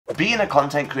Being a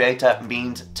content creator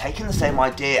means taking the same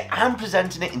idea and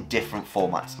presenting it in different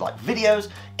formats like videos,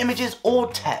 images or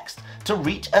text to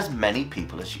reach as many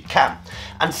people as you can.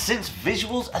 And since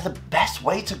visuals are the best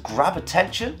way to grab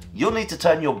attention, you'll need to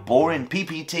turn your boring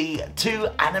PPT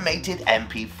to animated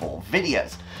MP4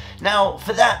 videos. Now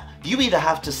for that, you either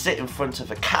have to sit in front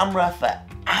of a camera for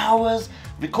hours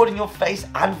recording your face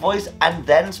and voice and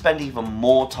then spend even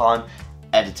more time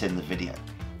editing the video.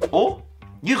 Or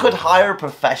you could hire a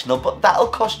professional, but that'll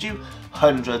cost you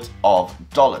hundreds of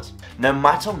dollars. No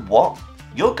matter what,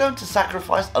 you're going to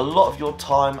sacrifice a lot of your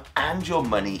time and your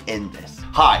money in this.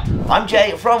 Hi, I'm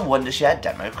Jay from Wondershare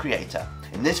DemoCreator.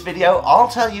 In this video, I'll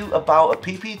tell you about a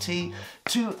PPT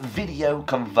to video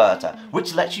converter,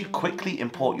 which lets you quickly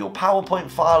import your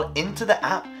PowerPoint file into the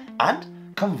app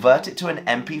and convert it to an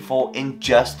MP4 in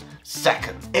just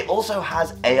seconds. It also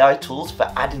has AI tools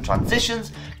for adding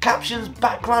transitions, captions,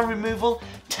 background removal,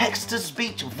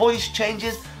 text-to-speech, voice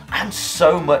changes, and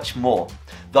so much more.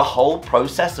 The whole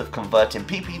process of converting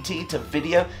PPT to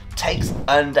video takes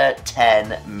under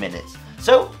 10 minutes.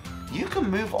 So you can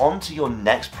move on to your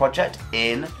next project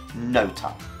in no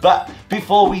time. But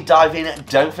before we dive in,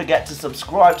 don't forget to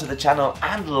subscribe to the channel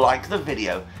and like the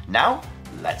video. Now,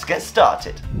 let's get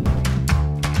started.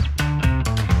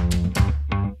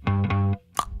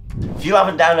 If you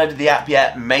haven't downloaded the app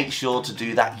yet, make sure to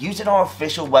do that using our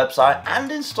official website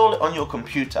and install it on your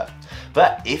computer.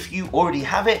 But if you already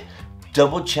have it,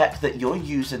 double check that you're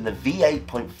using the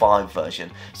v8.5 version,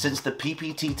 since the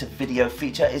PPT to video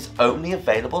feature is only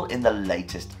available in the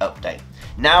latest update.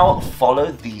 Now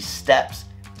follow these steps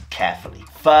carefully.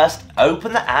 First,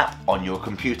 open the app on your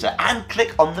computer and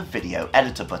click on the video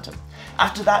editor button.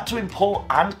 After that, to import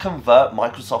and convert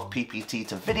Microsoft PPT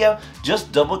to video,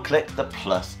 just double click the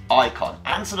plus icon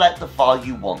and select the file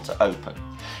you want to open.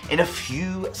 In a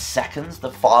few seconds, the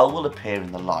file will appear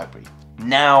in the library.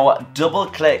 Now double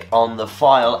click on the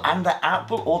file and the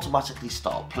app will automatically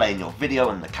start playing your video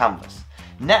on the canvas.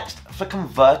 Next, for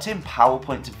converting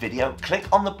PowerPoint to video, click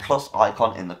on the plus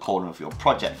icon in the corner of your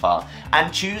project file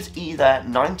and choose either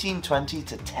 1920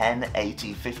 to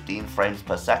 1080 15 frames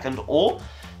per second or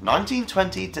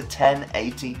 1920 to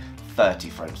 1080 30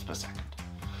 frames per second.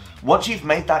 Once you've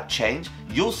made that change,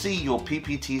 you'll see your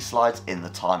PPT slides in the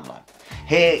timeline.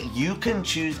 Here you can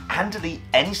choose and delete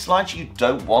any slides you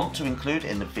don't want to include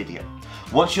in the video.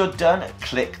 Once you're done,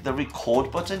 click the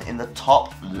record button in the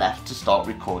top left to start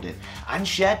recording and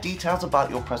share details about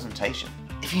your presentation.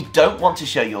 If you don't want to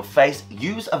show your face,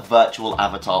 use a virtual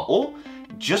avatar or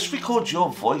just record your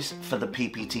voice for the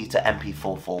PPT to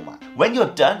MP4 format. When you're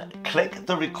done, click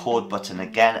the record button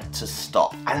again to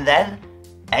stop and then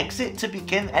exit to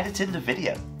begin editing the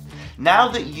video. Now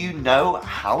that you know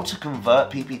how to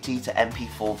convert PPT to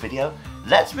MP4 video,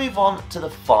 let's move on to the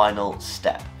final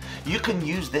step. You can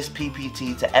use this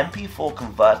PPT to MP4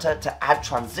 converter to add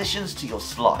transitions to your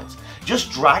slides.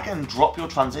 Just drag and drop your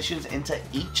transitions into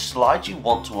each slide you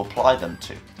want to apply them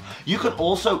to. You can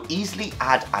also easily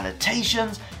add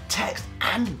annotations, text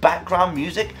and background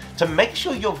music to make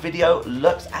sure your video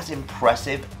looks as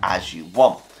impressive as you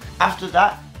want. After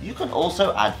that, you can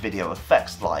also add video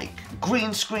effects like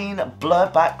green screen, blur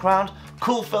background,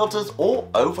 cool filters or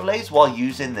overlays while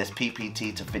using this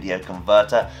PPT to video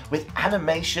converter with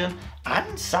animation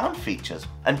and sound features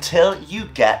until you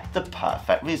get the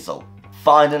perfect result.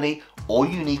 Finally, all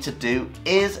you need to do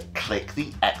is click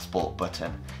the export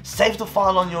button. Save the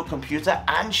file on your computer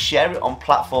and share it on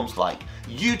platforms like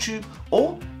YouTube,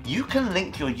 or you can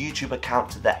link your YouTube account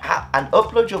to the app and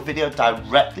upload your video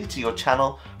directly to your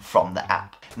channel from the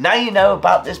app. Now you know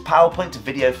about this PowerPoint to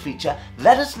video feature,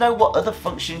 let us know what other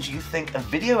functions you think a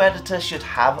video editor should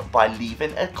have by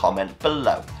leaving a comment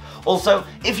below. Also,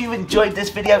 if you enjoyed this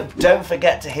video, don't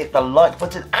forget to hit the like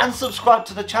button and subscribe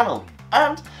to the channel.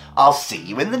 And I'll see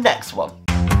you in the next one.